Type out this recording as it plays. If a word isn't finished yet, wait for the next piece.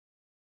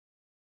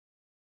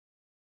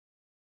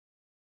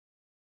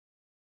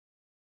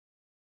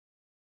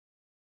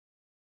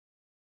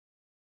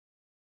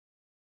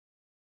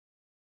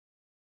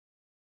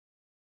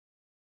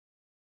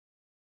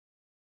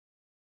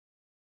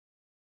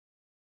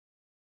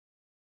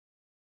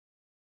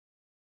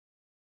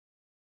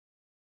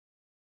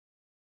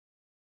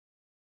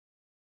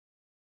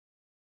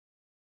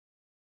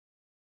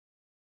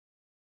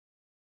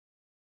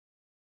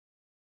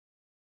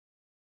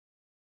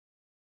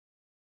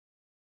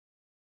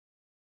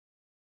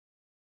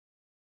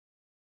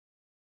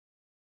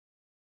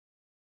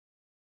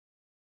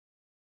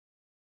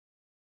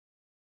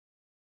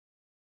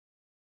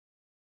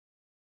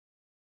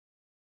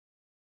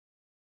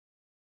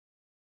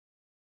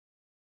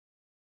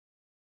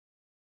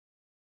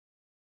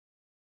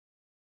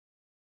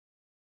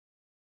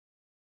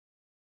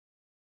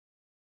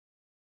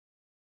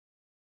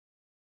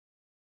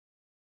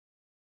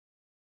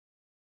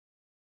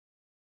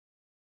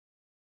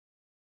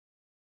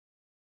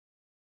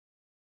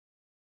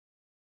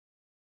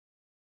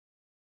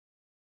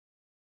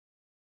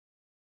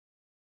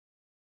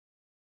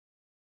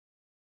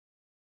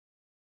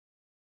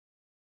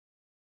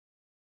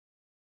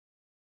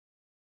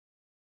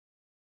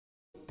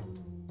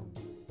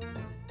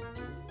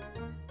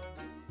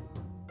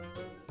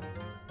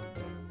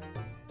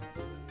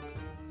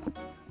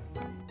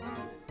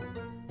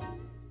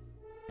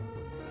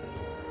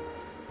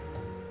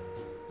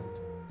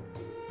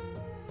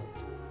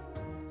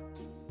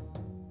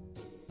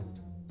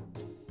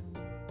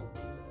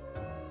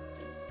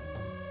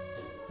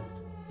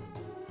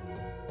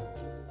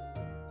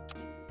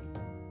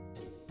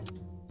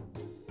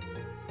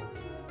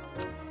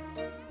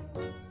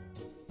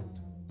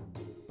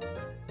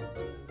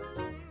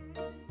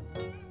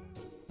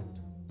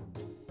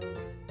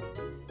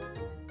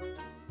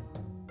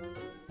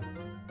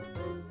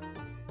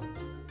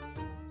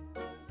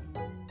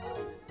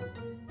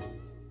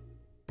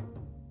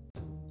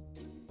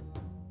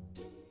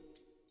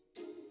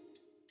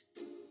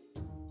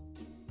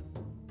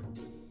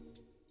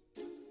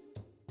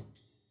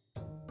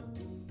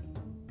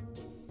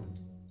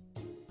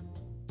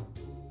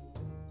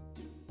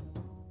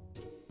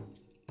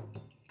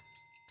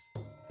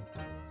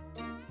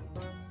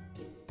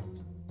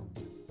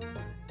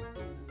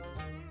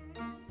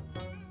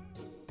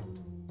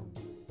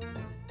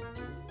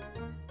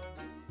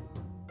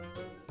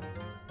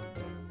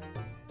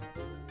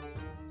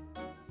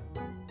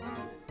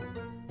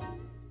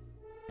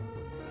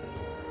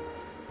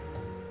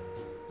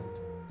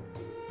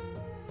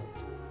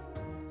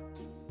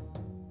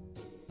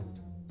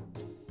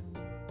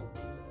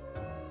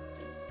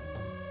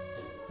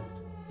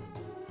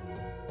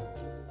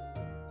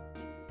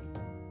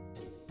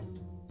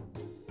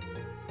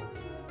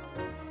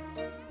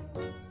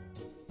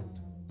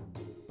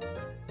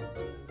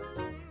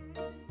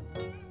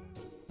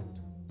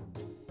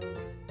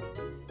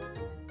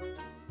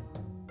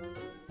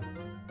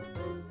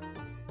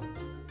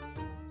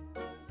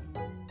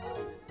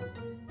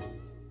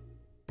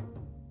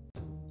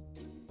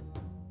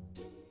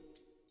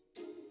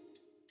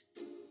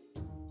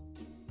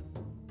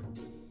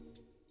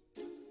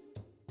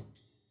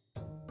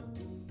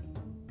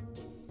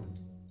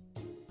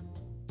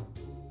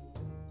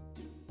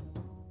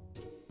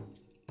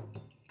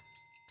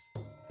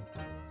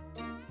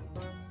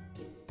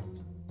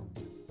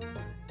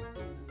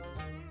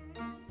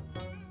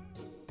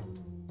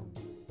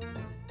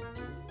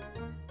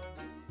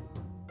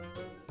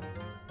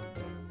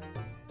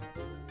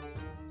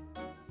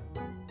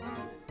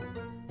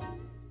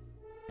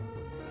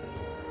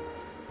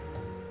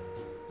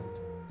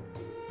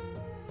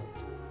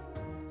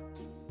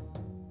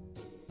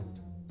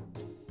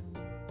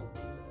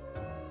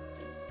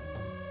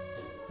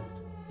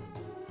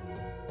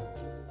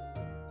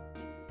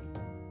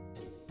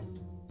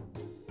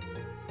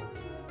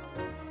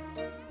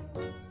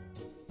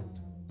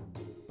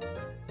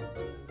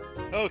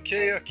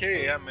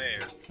Okay, I'm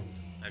here.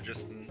 I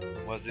just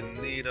was in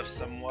need of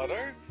some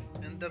water,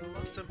 and the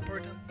most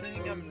important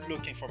thing, I'm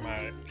looking for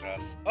my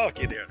class.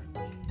 Okay, there.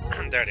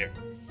 there.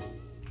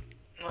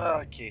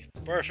 Okay,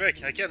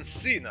 perfect. I can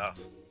see now.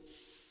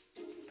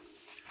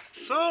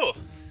 So,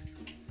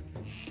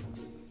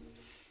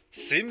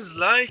 seems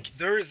like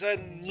there's a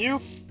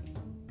new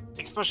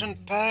expansion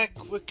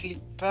pack,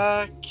 weekly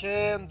pack,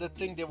 and the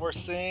thing they were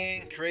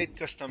saying, create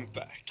custom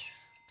pack.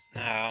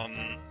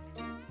 Um,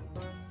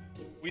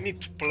 we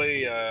need to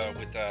play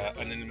with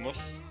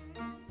Anonymous.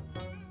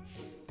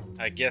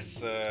 I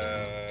guess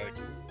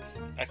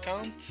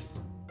account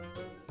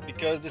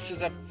because this is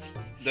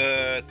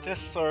the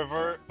test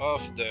server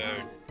of the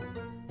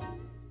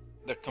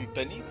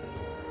company.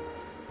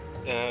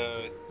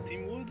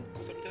 Teamwood?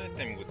 Something like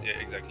Teamwood, yeah,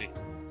 exactly.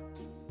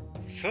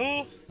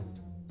 So,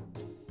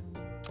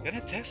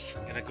 gonna test,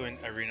 gonna go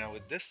in arena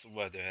with this.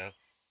 What the hell?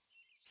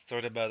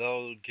 Start a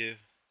battle, give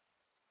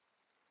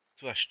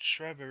to a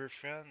strawberry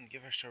friend,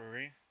 give a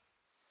strawberry.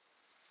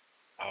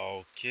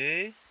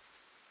 Okay.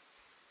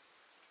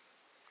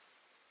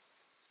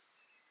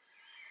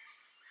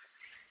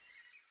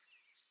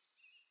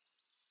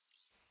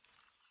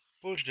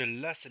 Push the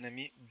last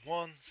enemy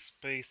one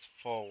space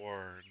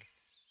forward.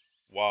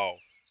 Wow.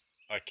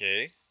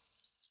 Okay.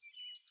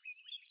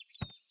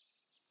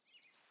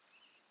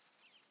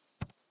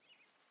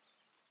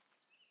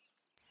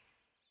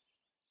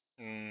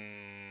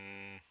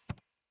 Mm,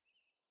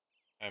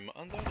 I'm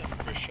under the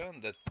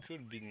impression that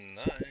could be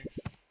nice.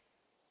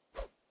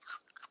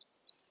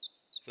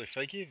 So if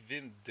I give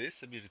him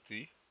this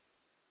ability,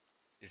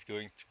 he's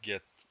going to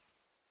get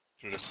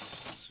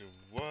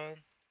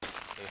 +1.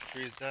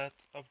 Freeze that.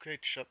 Upgrade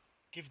shop.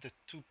 Give the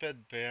 2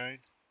 pet behind.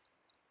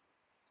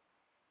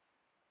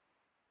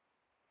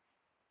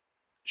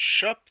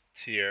 Shop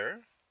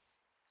tier.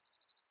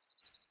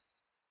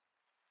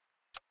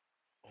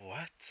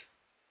 What?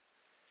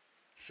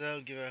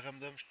 Sell. Give a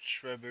random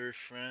strawberry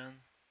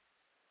friend.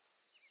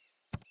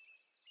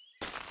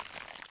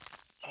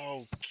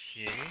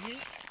 Okay.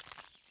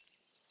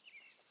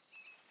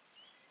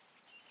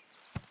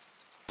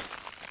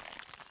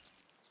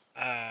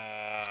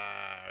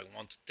 I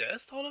want to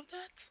test all of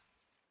that?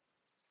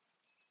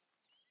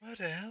 What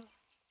the hell?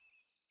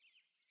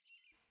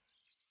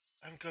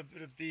 I'm going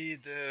to be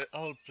the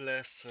all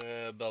plus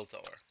bell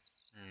tower.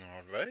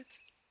 Alright.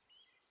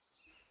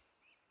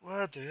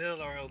 What the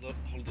hell are all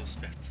those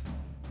pets?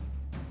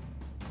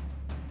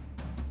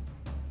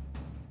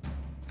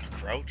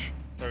 Crouch.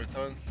 Start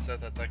turn,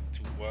 set attack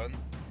to 1.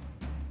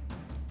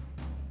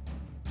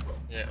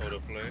 Yeah,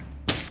 autoplay.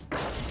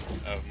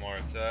 Have more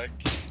attack.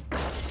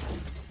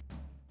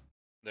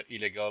 The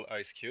illegal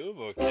ice cube,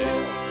 okay.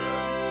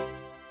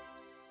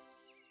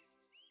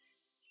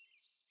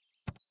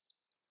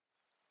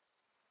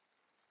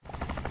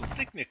 So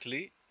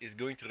technically, he's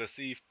going to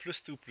receive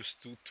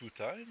 +2/+2 2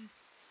 times.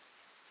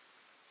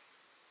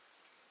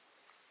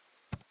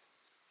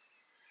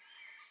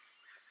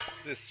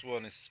 This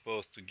one is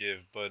supposed to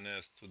give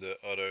bonus to the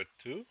other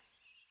 2.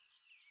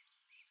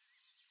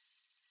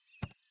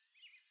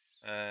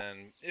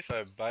 And if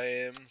I buy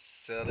him,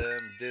 sell him,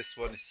 this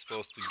one is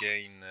supposed to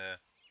gain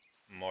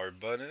more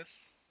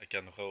bonus. I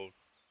can roll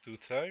 2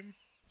 times.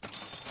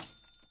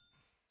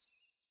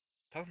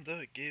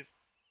 Panda give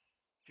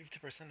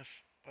 50% of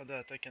Panda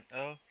attack and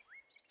health,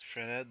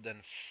 Shredded,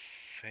 then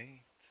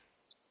faint.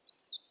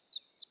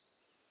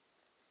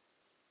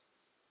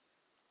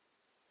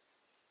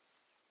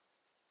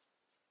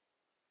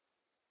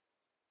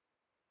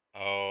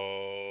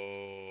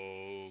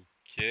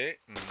 Okay,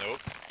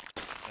 nope.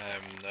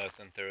 I'm not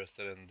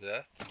interested in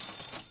that.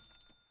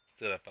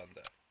 Still a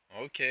panda.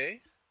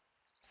 Okay.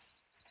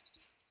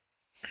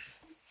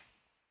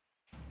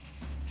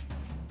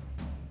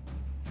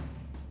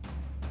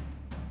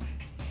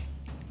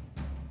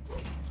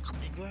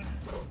 Iguana.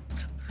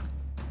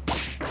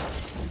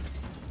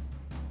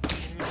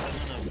 Can we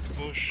summon a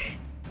bush?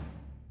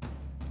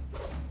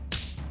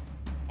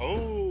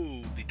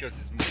 Oh, because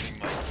it's moving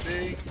my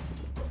thing.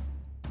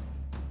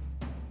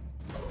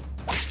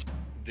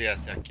 They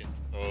attack it.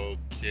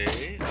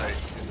 Okay, I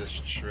see the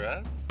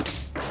strat.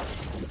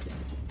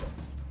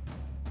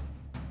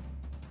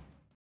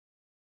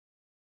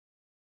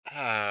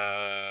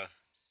 Ah.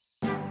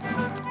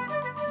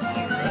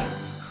 Alright.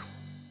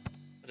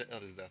 What the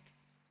hell is that?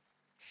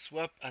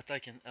 Swap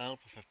attack and help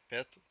of a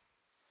pet.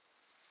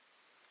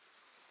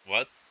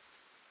 What?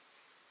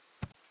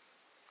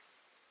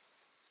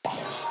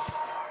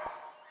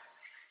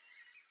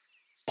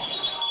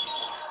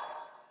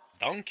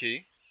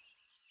 Donkey?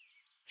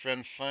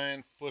 Friend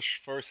find,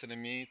 push first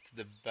enemy to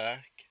the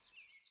back.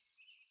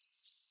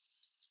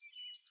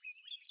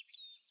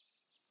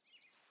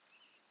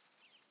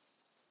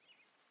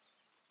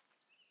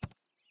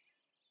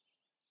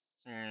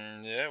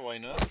 Yeah, why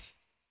not?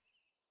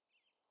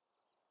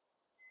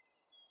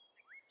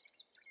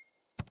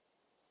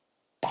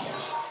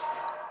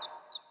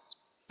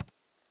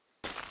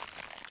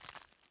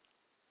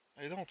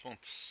 I don't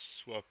want to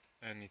swap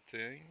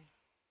anything.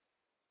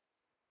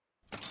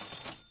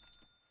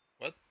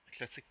 What?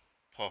 Classic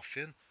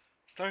Puffin.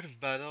 Start of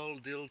battle,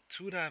 deal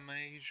 2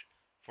 damage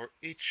for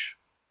each.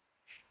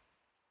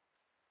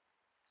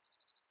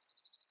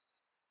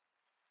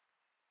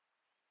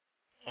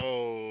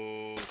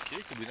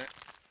 Okay, could be nice.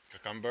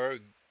 Cucumber,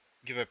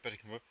 give a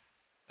cucumber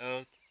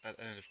out at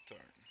end of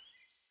turn.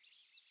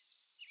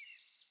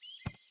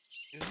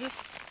 Is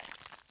this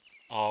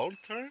all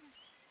turn?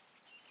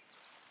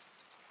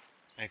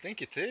 I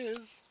think it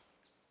is.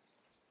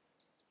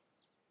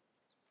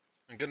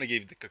 I'm gonna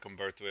give the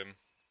cucumber to him.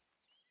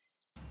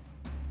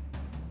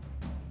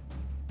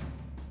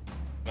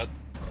 But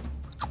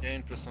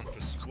gain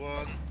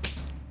 +1/+1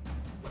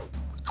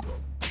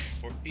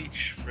 for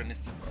each friendly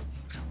sequence.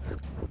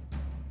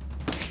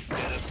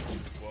 Get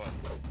one.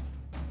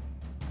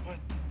 What?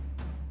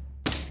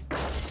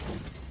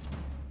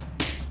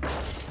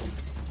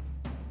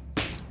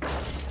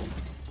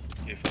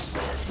 Okay, for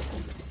 4.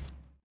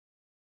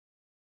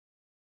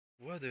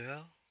 What the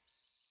hell?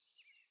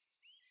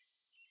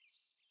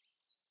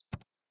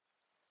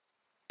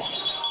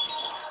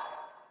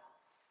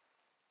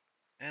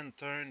 End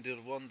turn,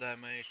 deal 1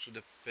 damage to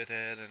the pit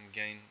head and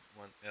gain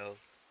 1 health.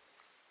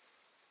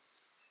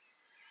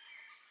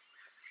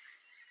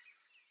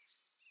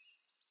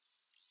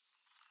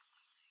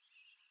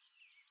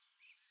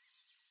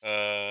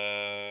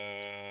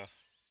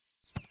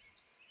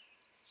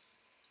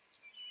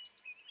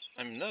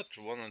 I'm not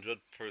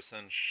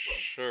 100%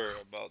 sure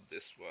about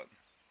this one.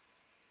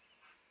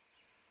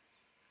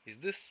 Is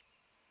this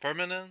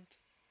permanent?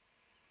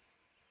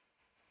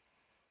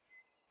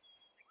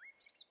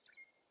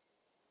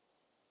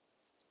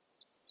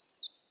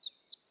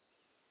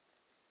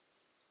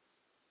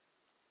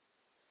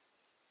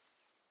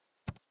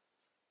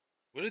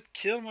 Will it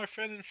kill my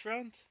friend in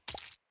front?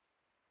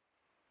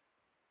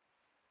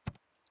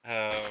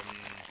 I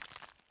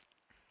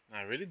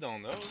really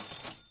don't know.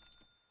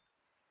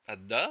 A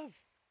dove?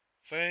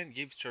 Friend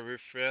gives strawberry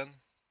friend.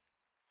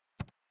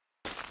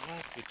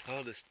 What with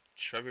all this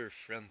strawberry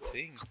friend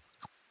thing?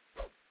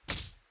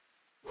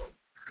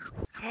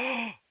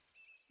 Oh!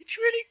 It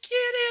really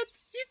killed it!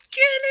 It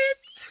killed it!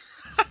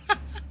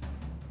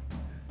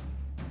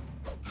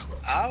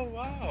 Oh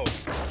wow!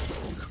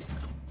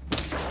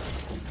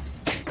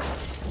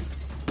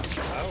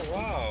 Oh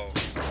wow!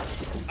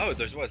 Oh,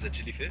 there was a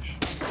jellyfish.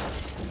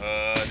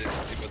 I didn't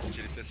see what the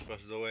jellyfish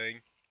was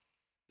doing.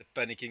 The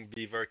panicking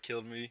beaver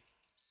killed me.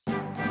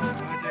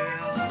 What the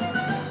hell?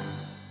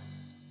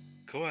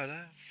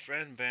 Koala,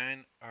 friend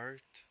behind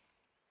art.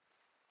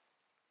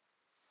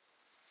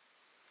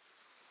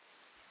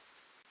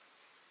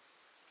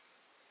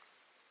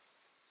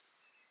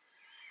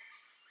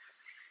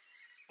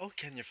 Oh,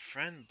 can your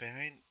friend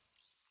behind?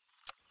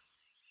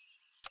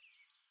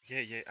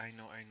 Yeah, I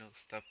know.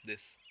 Stop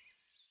this.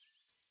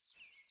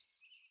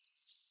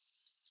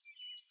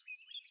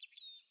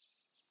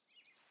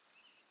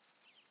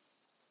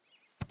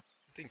 I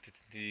think that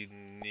you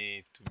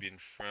need to be in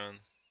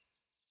front.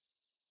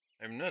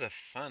 I'm not a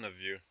fan of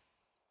you.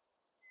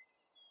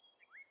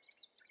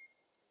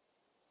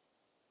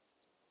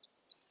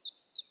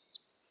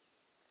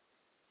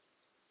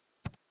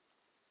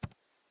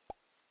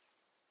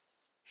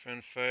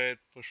 Friend fight,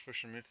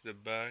 push me to the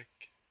back.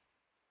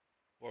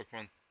 Walk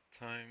 1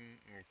 time,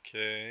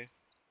 okay.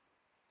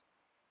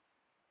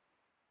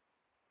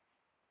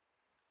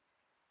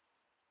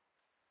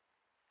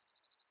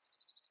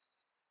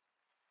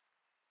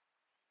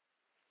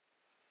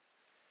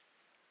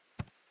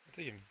 I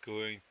think I'm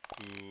going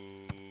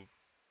to...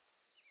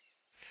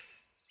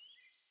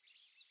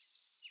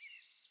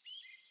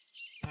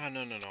 Ah,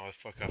 no,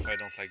 fuck off, I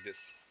don't like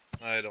this.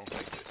 I don't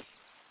like this.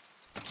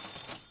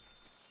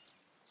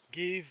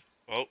 Give...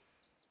 Oh.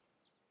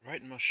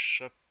 Right in my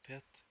shop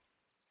pit.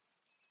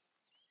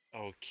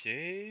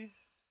 Okay.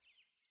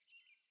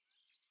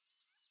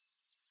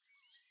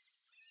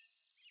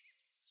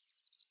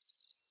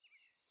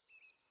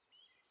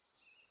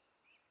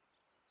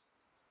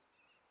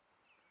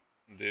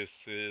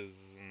 This is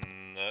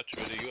not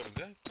really good.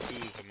 I'm going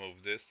to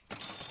remove this.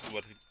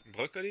 What?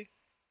 Broccoli?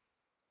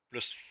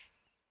 Plus...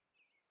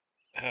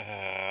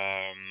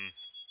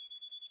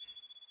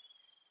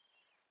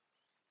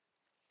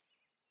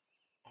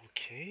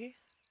 Okay.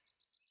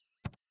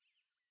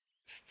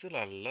 Still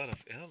a lot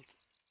of health.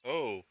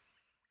 Oh.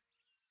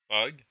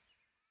 Bug.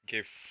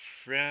 Give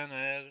friend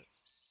head.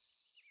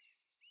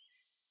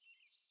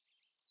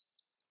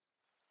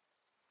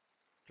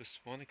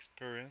 +1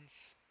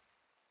 experience.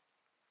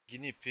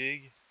 Guinea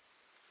pig.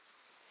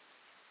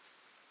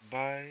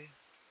 Buy.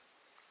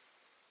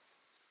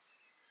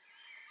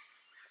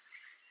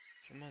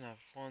 Someone have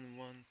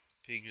one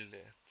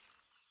piglet.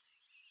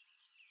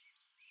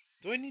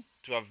 Do I need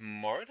to have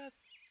more that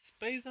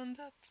space than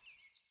that?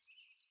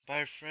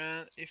 Buy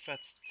friend. If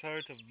at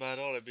start of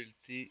battle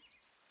ability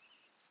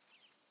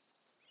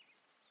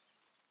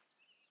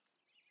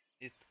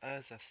it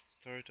has a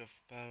start of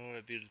battle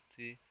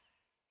ability.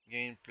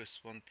 Gain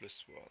 +1/+1.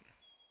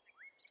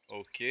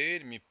 Okay,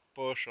 let me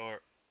push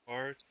our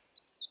art.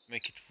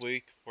 Make it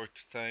weak for 2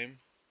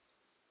 time.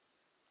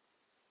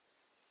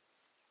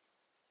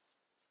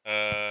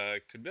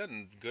 Could be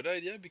a good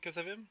idea because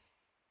of him.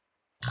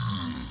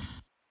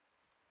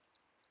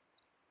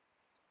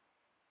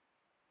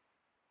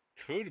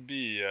 Could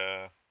be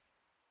a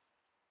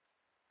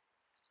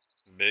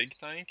big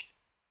tank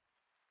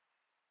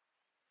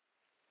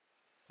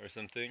or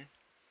something.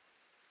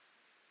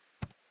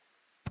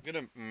 I'm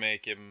gonna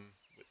make him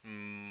with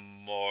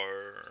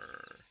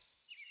more.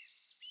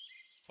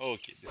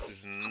 Okay, this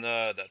is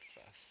not that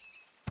fast.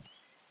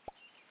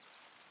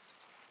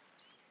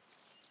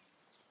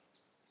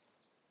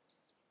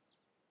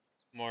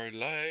 More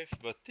life,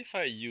 but if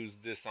I use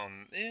this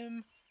on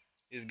him,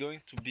 it's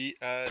going to be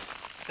a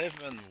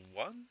 7-1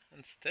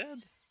 instead.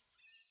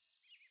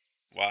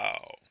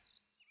 Wow.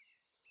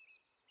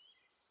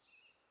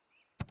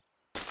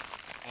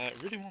 I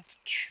really want to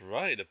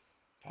try the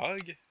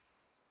pug.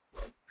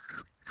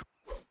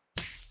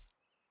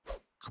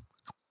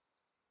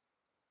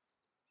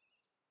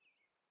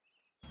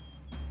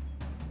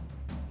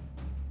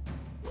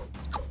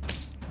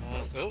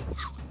 So,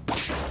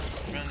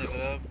 friendly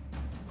it up.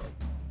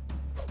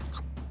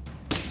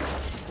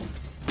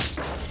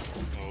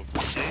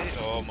 Okay,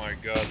 oh my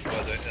god,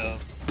 what the hell?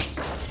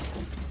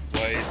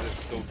 Why is it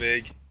so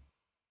big?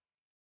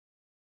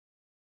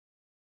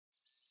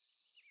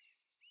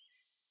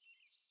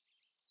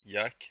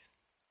 Yuck.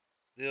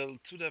 Deal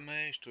 2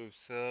 damage to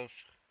himself.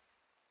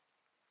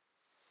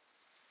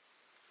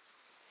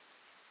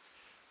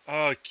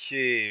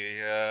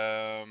 Okay,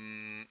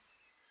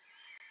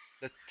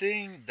 the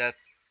thing that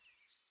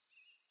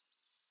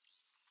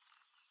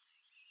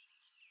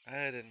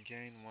add and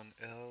gain 1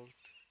 health.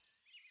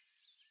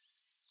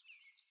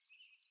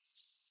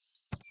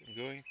 I'm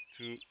going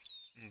to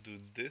do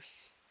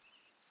this.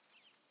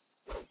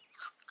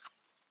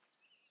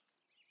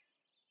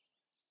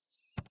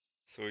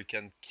 So we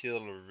can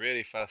kill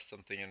really fast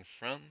something in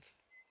front.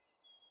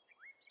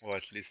 Or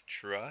at least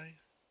try.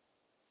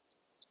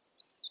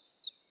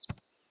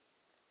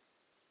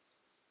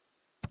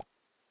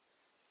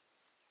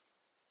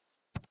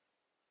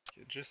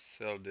 Okay, just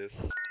sell this.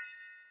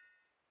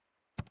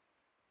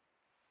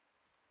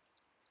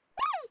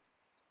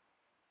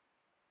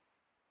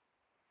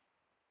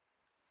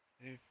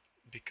 They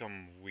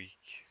become weak.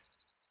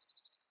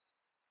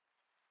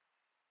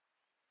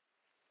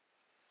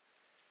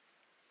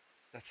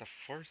 That's a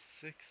 4-6.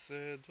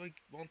 Do I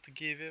want to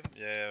give him?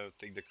 Yeah, I'll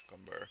take the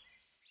cucumber.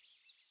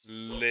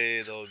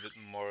 Little bit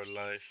more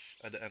life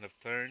at the end of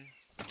turn.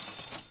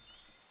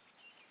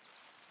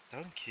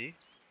 Donkey.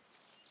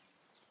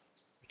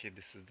 Okay,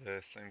 this is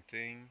the same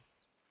thing.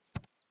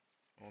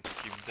 I want to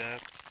keep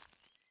that.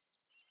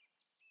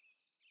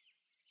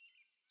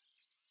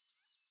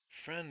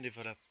 Friend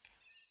develop.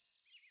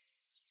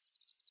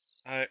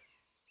 I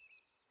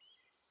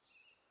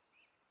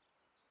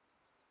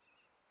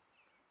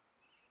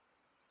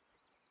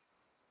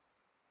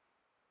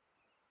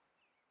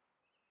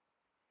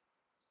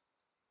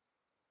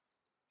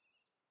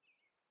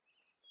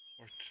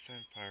or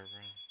two-time power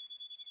round.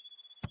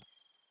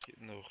 Okay,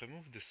 no,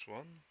 remove this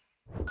one.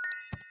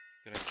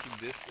 Gonna keep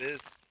this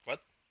is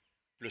what?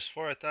 Plus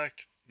 4 attack,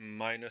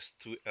 minus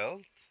 2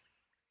 health.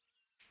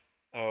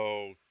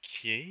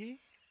 Okay.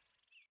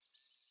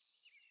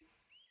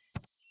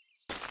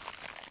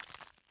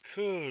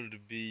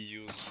 Could be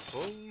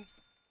useful.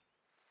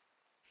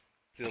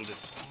 Still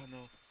this. Oh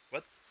no.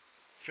 What?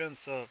 Friend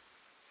cell.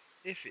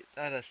 If it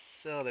had a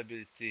cell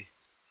ability.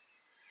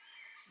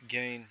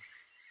 Gain.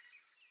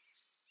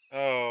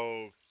 Okay.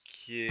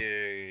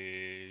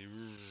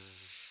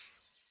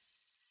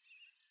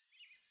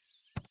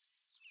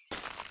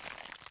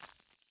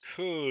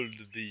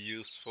 Could be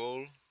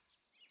useful.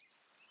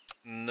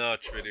 Not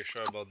really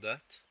sure about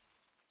that.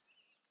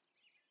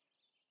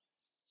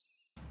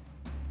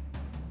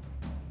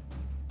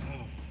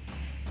 Oh.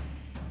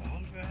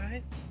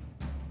 Alright.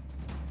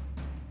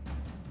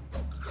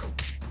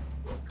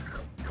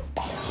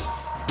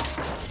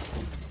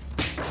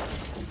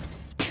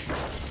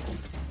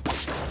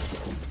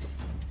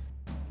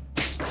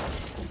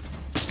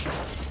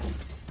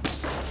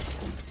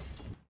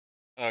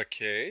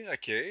 Okay,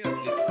 okay, at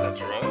least it's a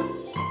draw.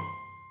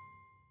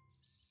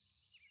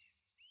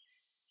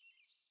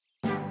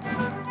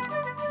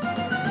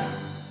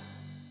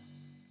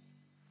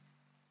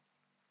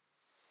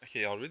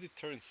 Okay, I already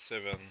turned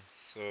 7,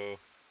 so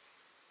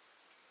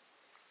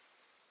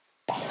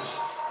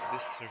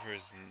this server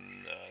is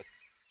not.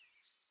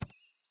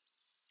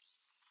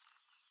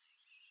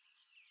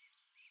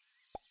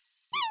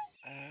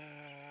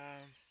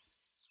 Um,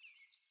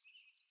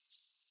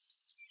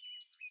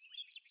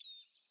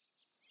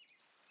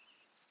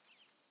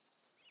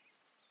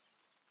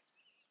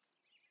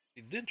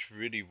 it didn't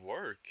really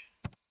work.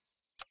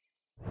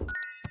 I'm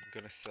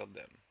gonna sell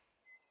them.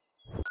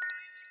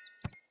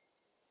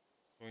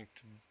 Going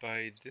to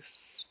buy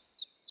this.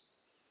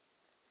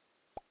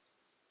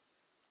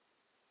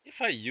 If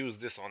I use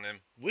this on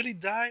him, will he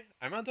die?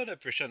 I'm under the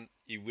impression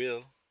he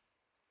will.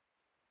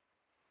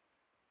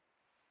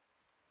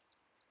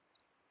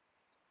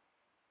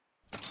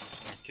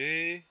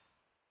 Okay.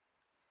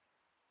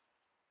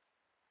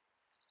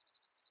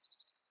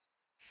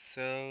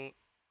 Sell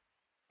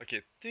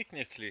Okay,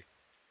 technically,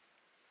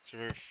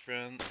 server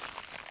friend.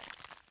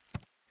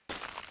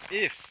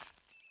 If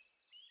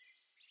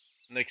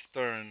next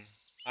turn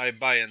I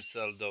buy and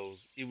sell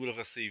those, he will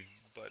receive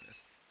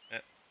bonus.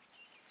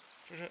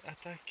 Further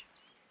attack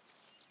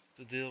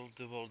to deal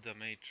double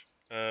damage.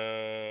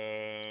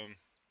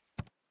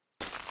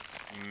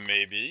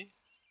 Maybe.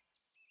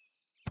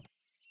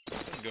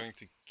 I'm going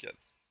to get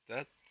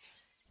that.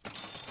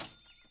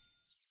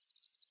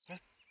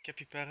 What?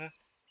 Capybara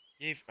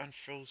gave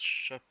unfroze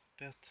shop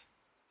pet.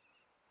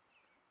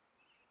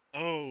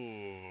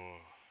 Oh.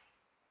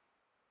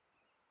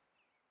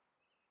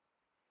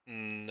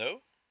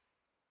 No.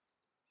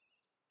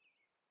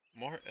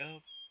 More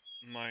help,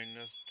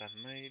 minus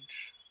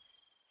damage.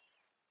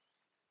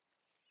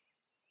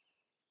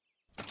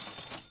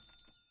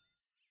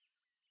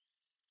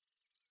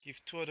 Give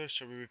 2 others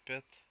to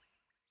repeat.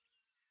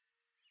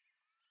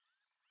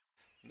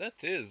 That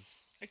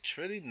is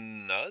actually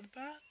not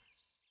bad.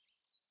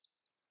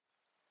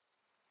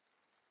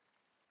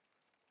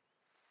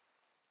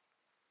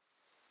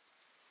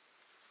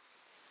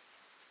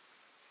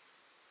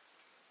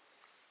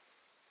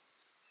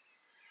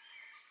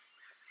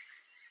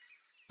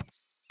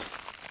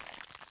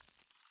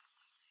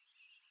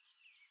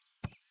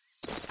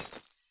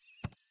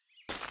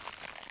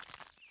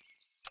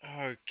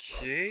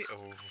 Okay.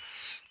 Oh.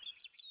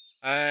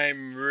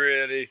 I'm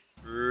really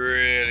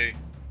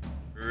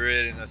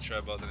not sure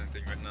about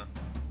anything right now.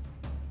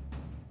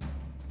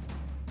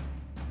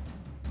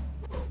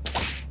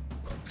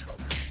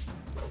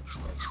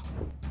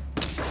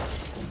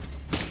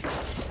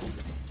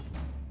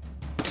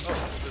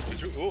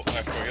 Oh,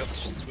 I forgot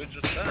to switch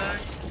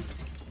attack.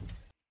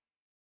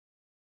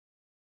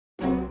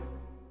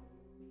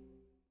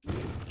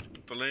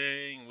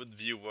 Playing with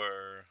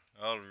viewer.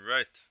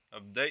 Alright,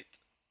 update.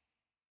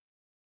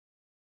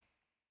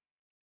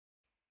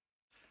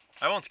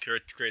 I want to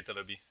create a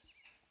lobby.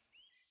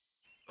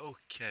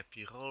 Okay,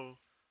 Pirol.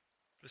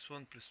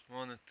 +1/+1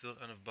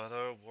 until end of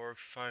battle. Work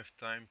 5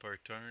 times per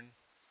turn.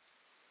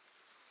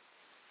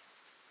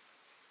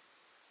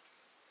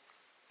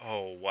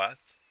 Oh, what?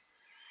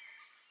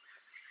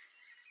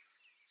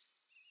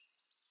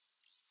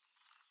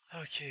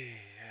 Okay,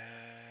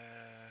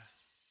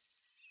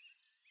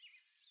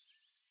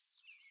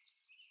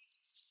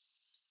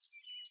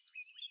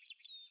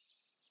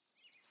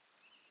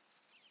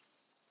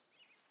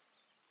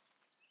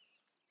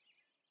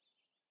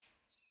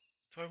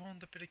 do I want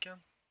the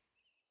pelican?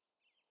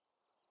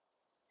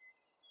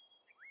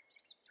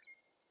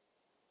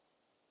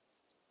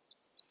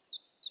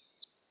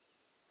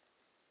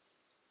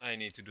 I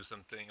need to do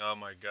something, oh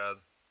my god.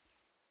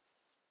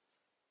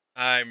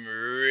 I'm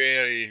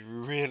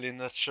really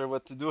not sure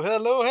what to do.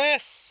 Hello,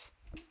 Hess!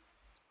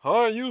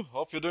 How are you?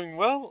 Hope you're doing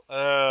well.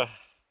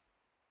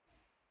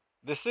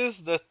 This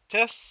is the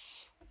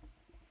test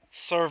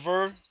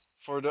server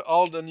for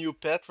all the new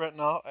pet right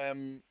now.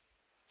 I'm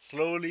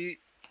slowly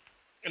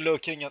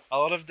looking at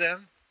all of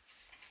them.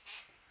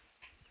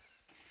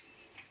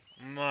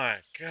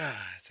 My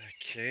god,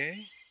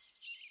 okay.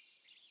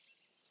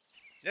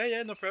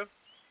 Yeah, no problem.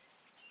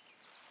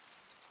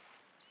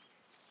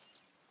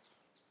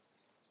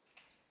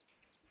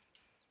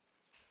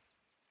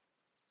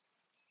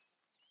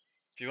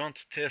 If you want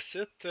to test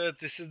it,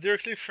 this is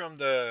directly from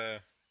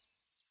the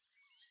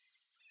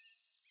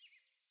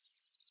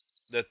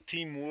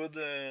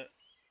Teamwood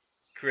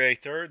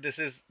creator. This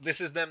is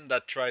them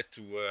that try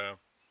to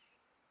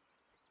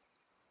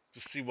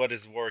see what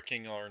is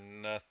working or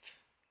not.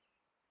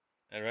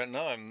 And right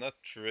now I'm not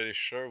really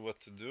sure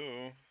what to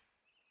do.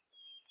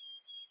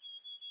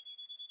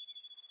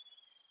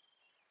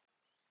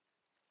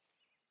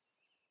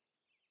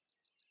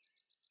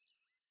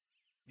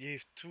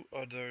 Give 2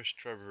 other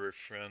strawberry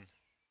friend.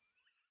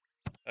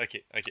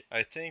 Okay,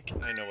 I think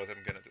I know what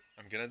I'm gonna do.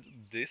 I'm gonna do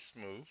this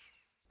move.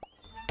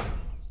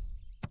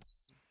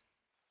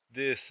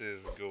 This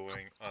is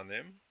going on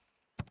him.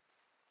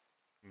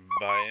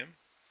 Buy him.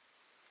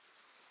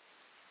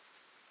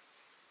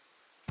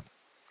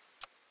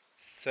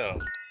 Sell.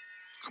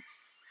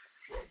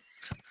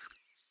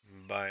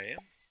 Buy him.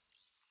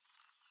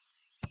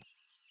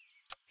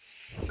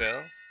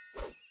 Sell.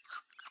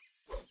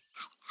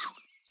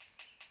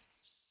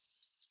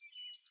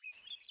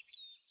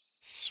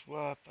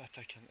 Swap,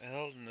 attack and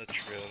L,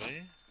 not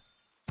really.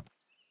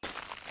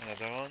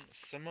 Another one.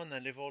 Summon a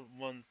level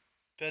 1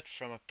 pet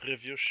from a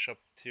previous shop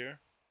tier.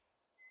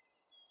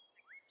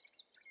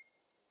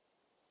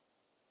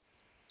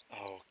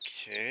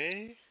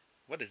 Okay.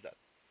 What is that?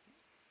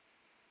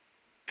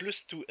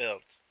 +2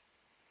 health.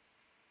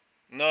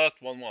 Not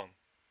 1/1.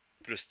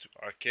 +2.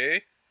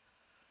 Okay.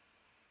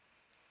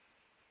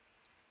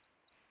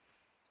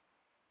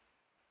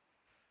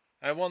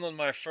 I won on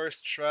my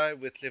first try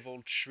with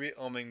level 3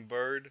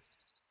 Hummingbird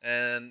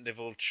and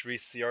level 3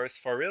 CRs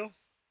for real?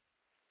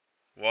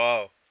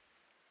 Wow.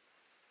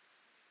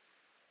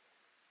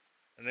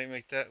 And I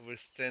make that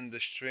withstand the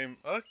stream.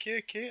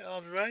 Okay,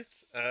 alright.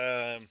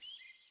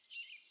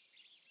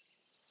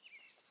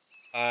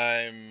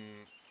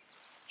 I'm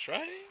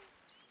trying.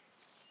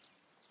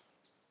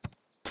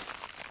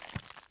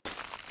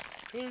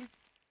 could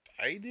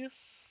buy this.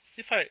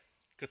 See if I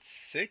got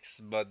 6,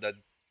 but that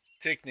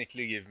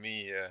technically give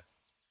me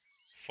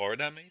 4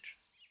 damage.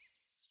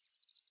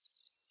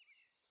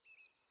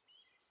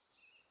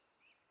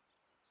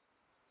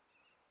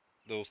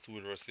 Those two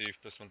will receive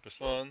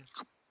 +1/+1.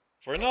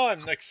 For now, I'm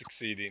not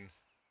succeeding.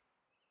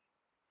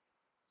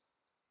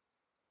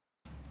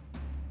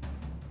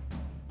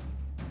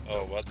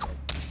 Oh, what?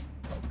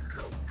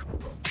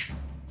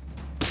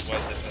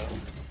 What the hell?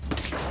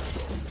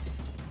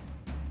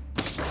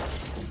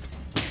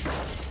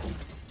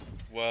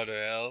 What the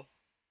hell?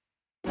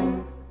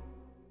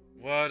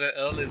 What the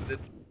hell is it?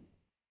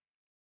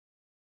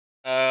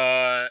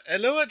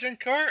 Hello,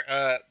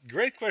 Ajankar.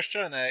 Great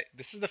question.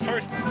 This is the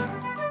first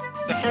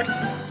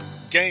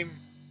game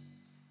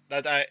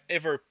that I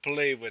ever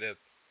play with it.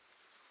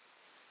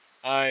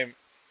 I'm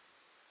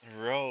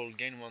roll,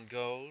 gain 1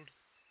 gold.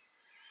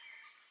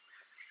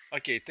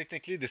 Okay,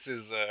 technically this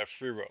is a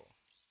free roll.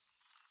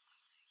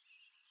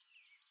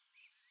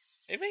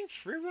 Even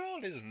free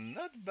roll is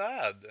not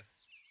bad.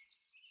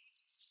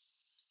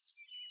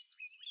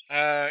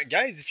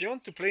 Guys, if you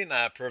want to play in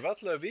a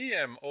private lobby,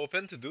 I'm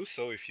open to do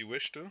so if you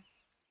wish to.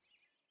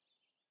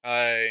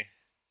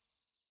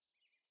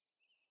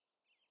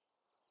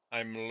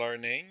 I'm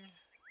learning.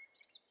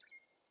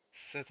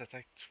 Set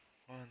attack to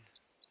 1.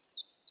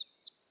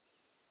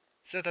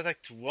 Set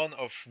attack to 1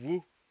 of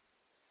Wu.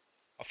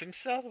 Of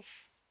himself.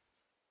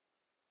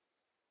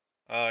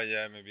 Oh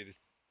yeah,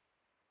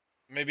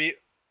 maybe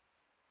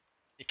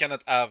he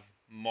cannot have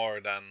more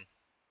than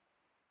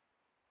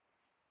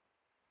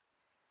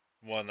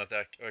 1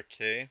 attack.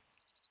 Okay.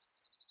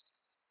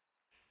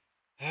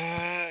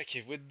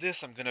 Okay, with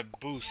this I'm gonna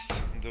boost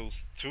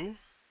those 2.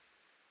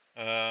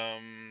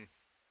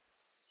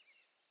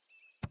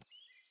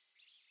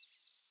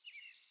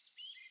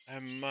 I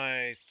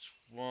might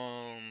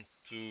want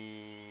to...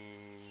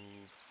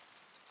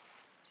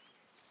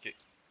 Okay,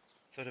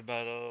 start a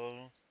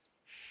battle.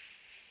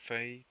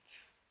 Fate.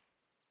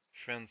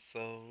 Friend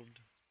sold.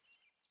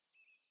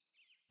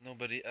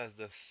 Nobody has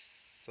the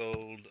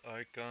sold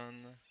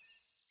icon.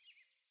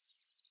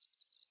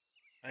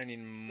 I need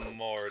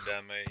more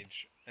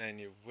damage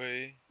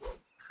anyway.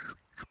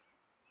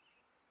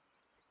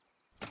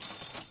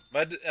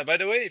 By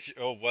the way, if you...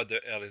 Oh, what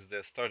the hell is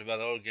this? Start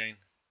battle gain.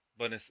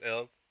 Bonus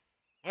L.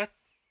 What?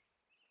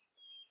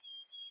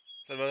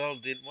 Start battle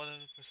did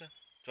 100%.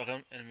 To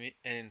harm enemy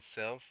and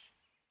itself.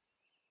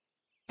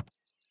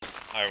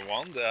 I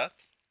want that.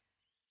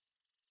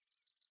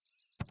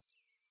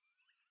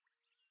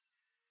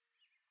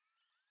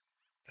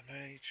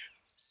 Damage.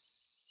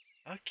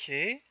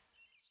 Okay.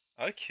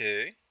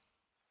 Okay.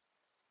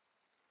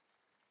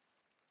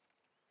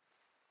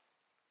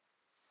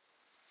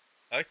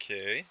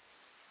 Okay.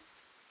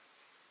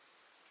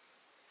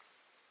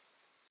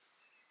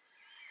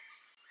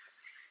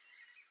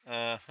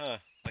 Uh-huh.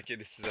 Okay,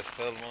 this is a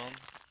cell one.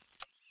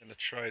 Gonna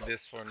try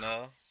this for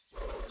now.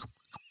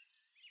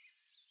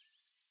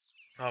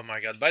 Oh my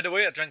god. By the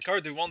way,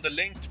 Jankar, do you want the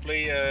link to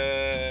play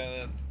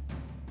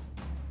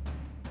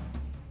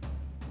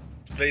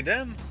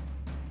them?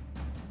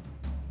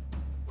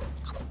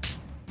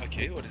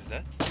 Okay, what is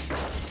that?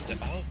 The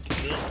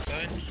outdoor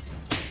sign.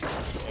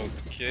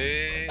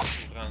 Okay,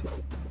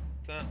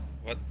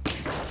 what?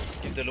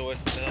 Give the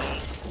lowest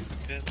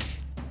pit.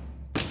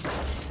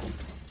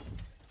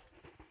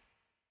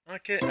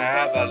 Okay, I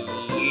have a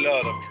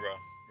lot of draw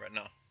right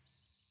now.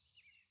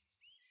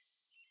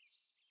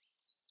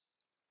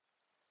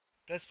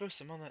 Let's put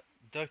some on a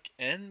duck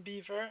and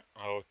beaver.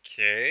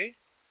 Okay.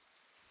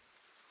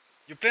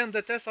 You planned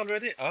the test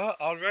already? Oh,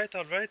 alright.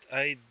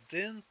 I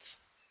didn't.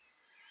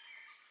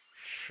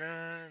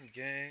 Friend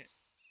game.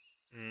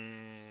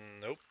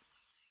 Nope.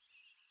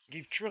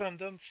 Give 3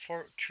 random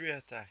for 3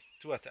 attack.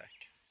 2 attack.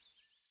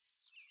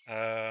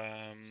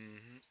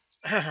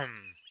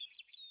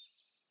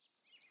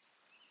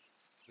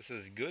 This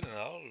is good and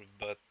all,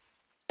 but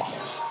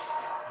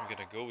I'm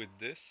gonna go with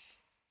this.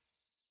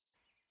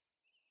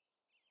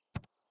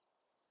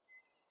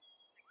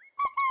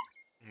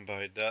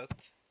 Buy that.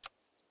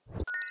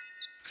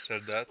 Sell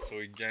that so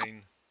we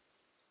gain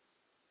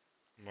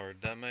more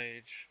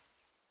damage.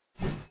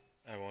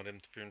 I want him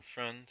to be in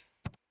front.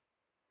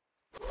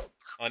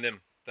 On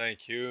him.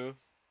 Thank you.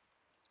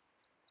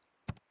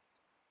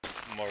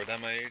 More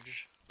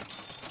damage.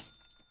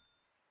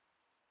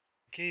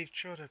 Gave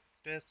shot a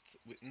pet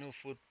with no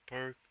food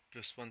perk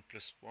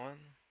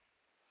 +1/+1.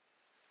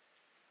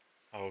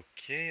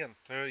 Okay, and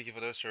third give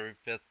others a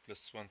repeat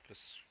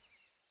 +1/+.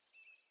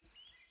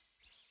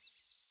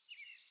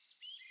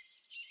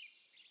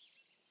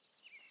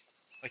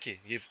 Okay,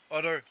 give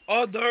other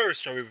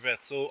story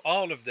pet, so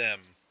all of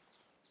them.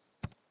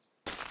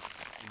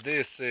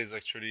 This is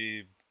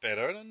actually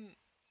better than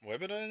way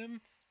better than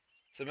him.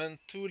 Summon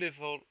 2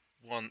 level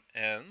 1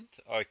 end.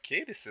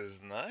 Okay, this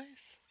is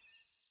nice.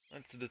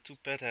 And to the 2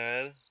 pet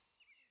head.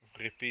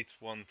 Repeat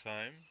 1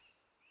 time.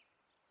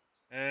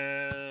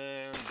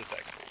 And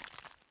attack.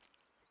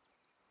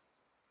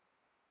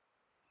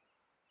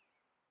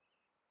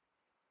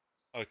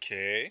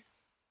 Okay.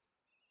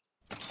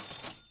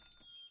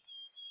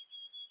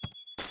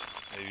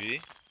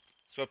 maybe.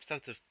 Swap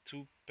start of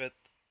 2 pet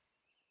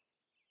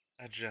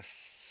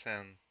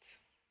adjacent.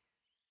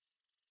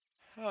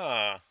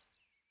 Huh.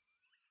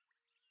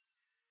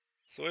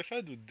 So if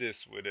I do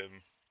this with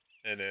him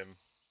and him,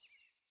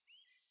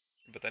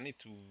 but I need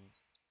to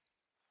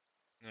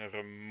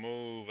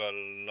remove a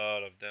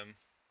lot of them.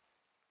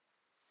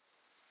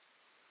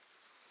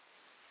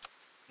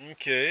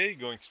 Okay,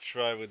 going to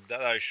try with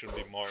that. I should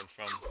be more in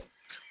front.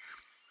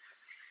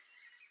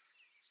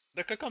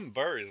 The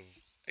cucumber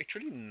is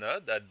actually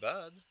not that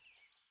bad.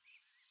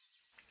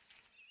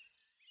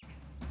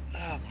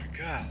 Oh my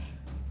god.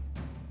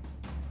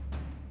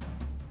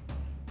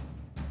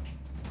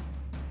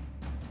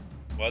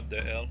 What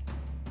the hell?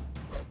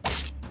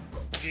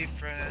 Okay,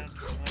 friend.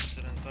 Let's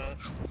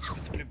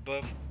play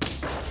buff.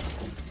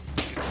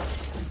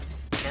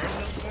 Turn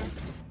number?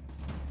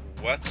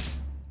 What?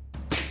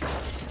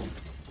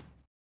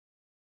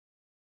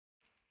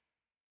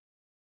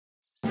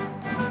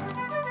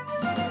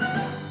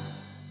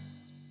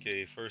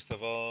 Okay, first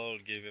of all,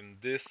 give him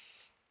this.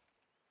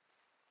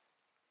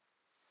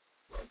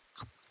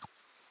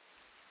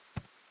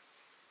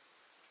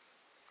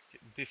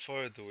 Okay,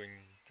 before doing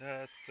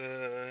that,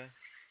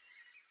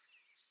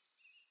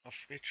 of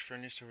each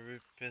furniture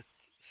repeat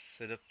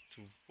set up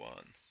to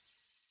 1.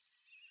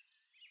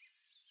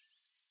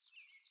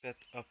 Pet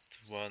up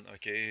to 1,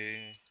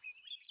 okay.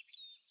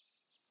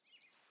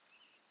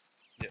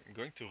 Yeah, I'm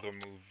going to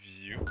remove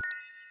you.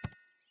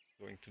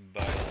 Going to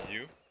buy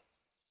you.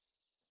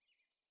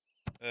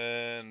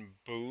 And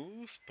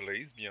boost,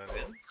 please be on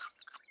in.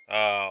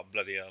 Ah,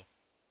 bloody hell.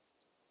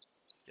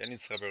 Yeah, I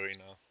need strawberry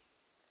now.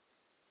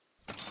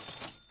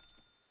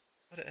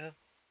 What the hell?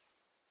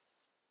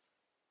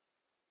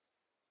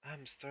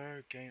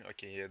 Hamster gain.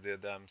 Okay, yeah,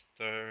 the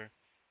hamster.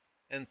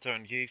 And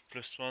turn gave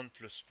 +1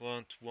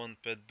 +1 to 1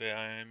 pet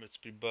behind. Let's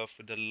be buff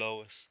with the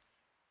lowest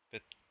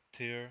pet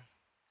tier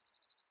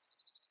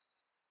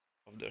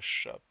of the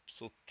shop.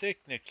 So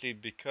technically,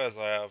 because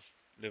I have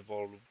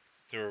level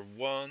tier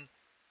 1,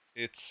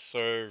 it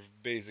serves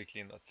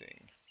basically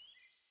nothing.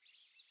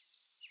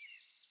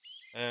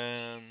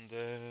 And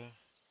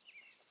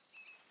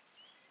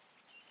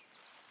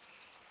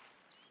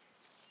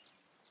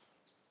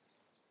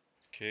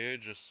okay,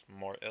 just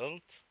more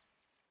health.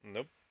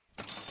 Nope.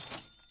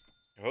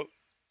 Oh.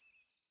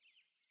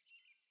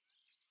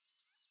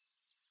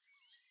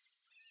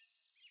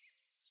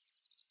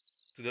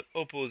 To the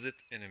opposite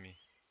enemy.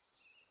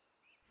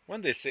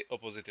 When they say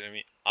opposite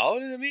enemy, our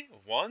enemy?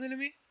 One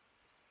enemy?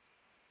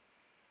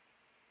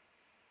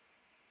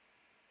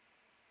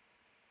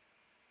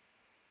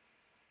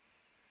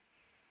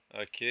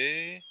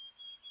 Okay.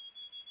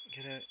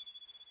 Get a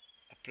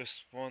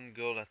 +1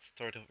 goal at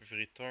start of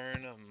every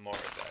turn. More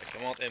attack.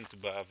 I want him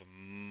to have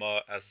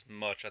as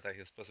much attack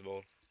as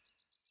possible.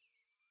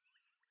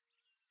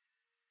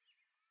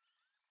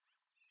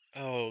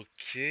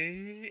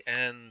 Okay,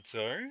 and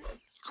turn.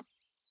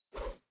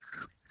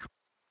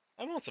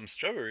 I want some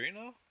strawberry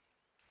now.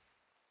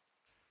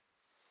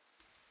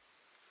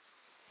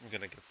 I'm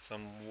gonna get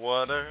some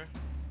water.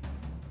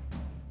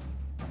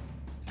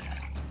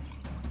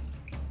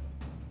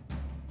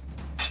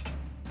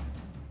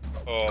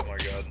 Oh my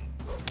god.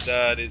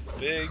 That is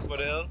big, what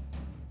the hell?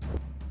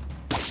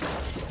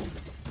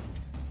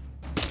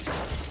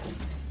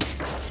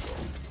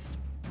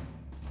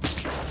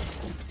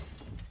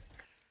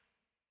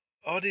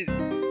 Oh,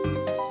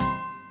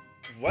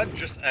 what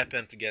just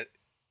happened to get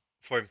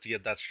for him to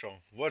get that strong?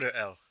 What the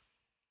hell?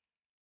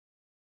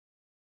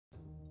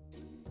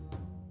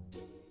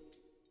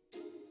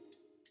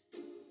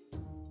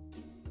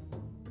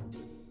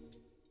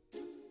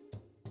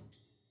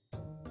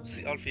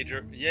 See all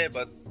feature, yeah,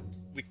 but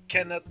we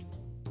cannot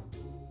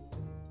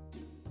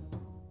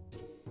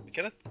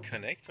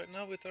connect right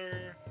now with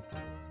our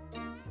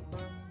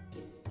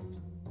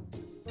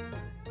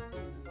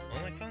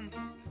own account.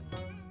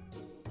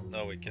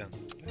 No, we can't.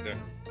 There.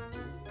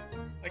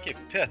 Okay,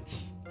 pet.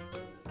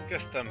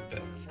 Custom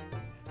pet.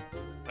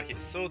 Okay,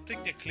 so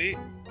technically,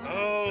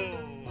 oh,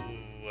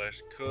 I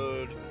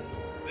could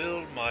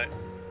build my.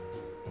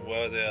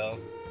 What the hell?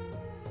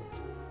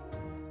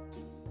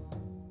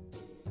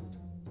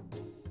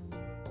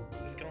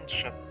 Discount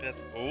shop pet.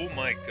 Oh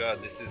my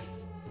god, this is.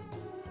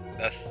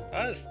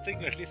 That's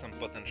technically some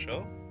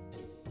potential.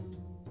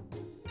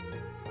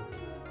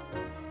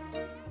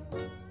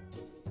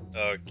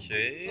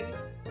 Okay.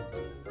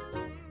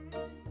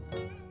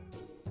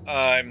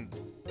 I'm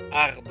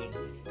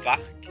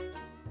Aardvark.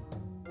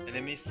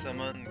 Enemy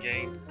summon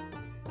gain.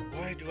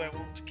 Why do I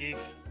want to give?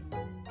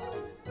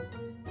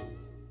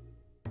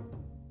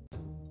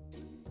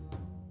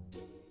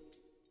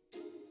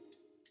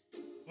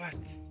 What?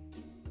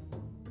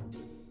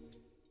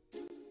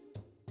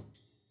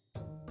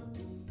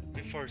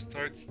 Before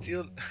start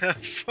still. That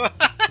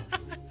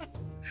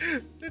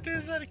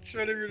is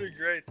actually really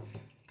great.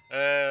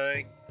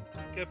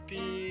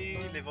 Copy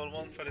level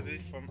 1 for the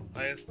bit from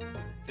highest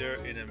tier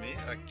enemy.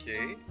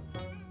 Okay.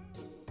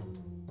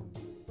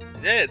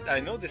 Yeah, I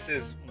know this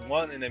is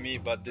one enemy,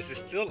 but this is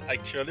still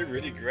actually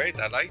really great.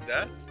 I like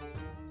that.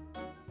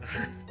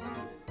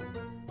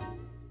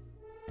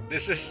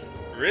 This is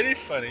really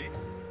funny.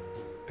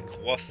 A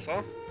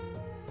croissant.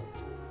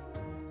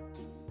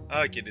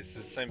 Okay, this is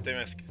the same thing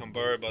as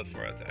cucumber but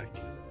for attack.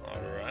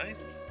 Alright.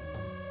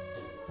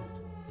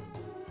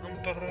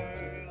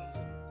 Emperor.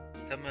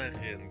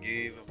 Tamarin.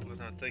 Give a plus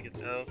attack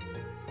and health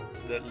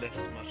to the left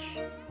smash.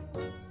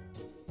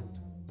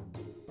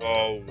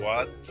 Oh,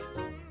 what?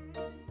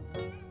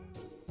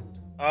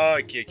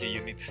 Okay,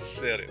 you need to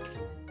set it.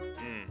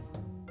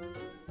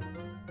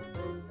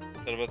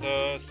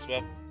 Salvatore,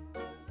 swap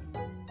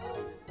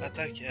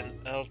attack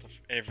and health of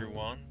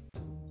everyone.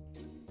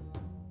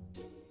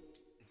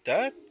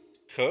 That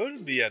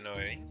could be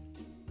annoying.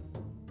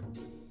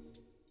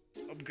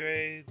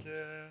 Upgrade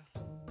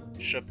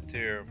shop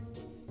tier.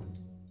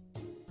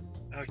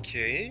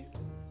 Okay.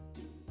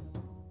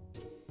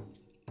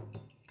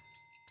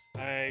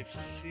 I've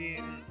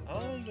seen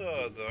all the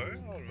other,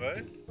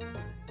 alright.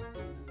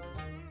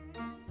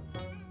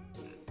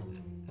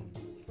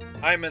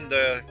 I'm in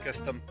the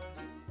custom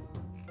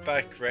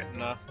pack right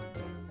now.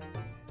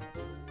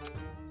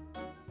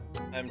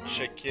 I'm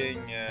checking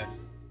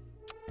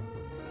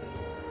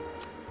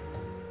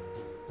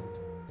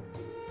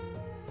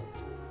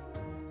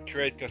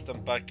create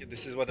custom pack.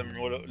 This is what I'm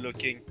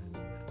looking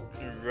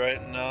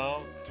right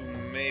now to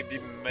maybe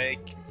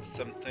make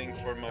something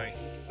for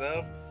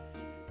myself.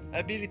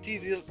 Ability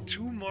deal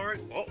 2 more.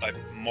 Oh,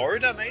 more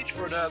damage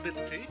for the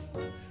ability.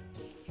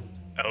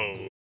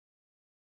 Oh,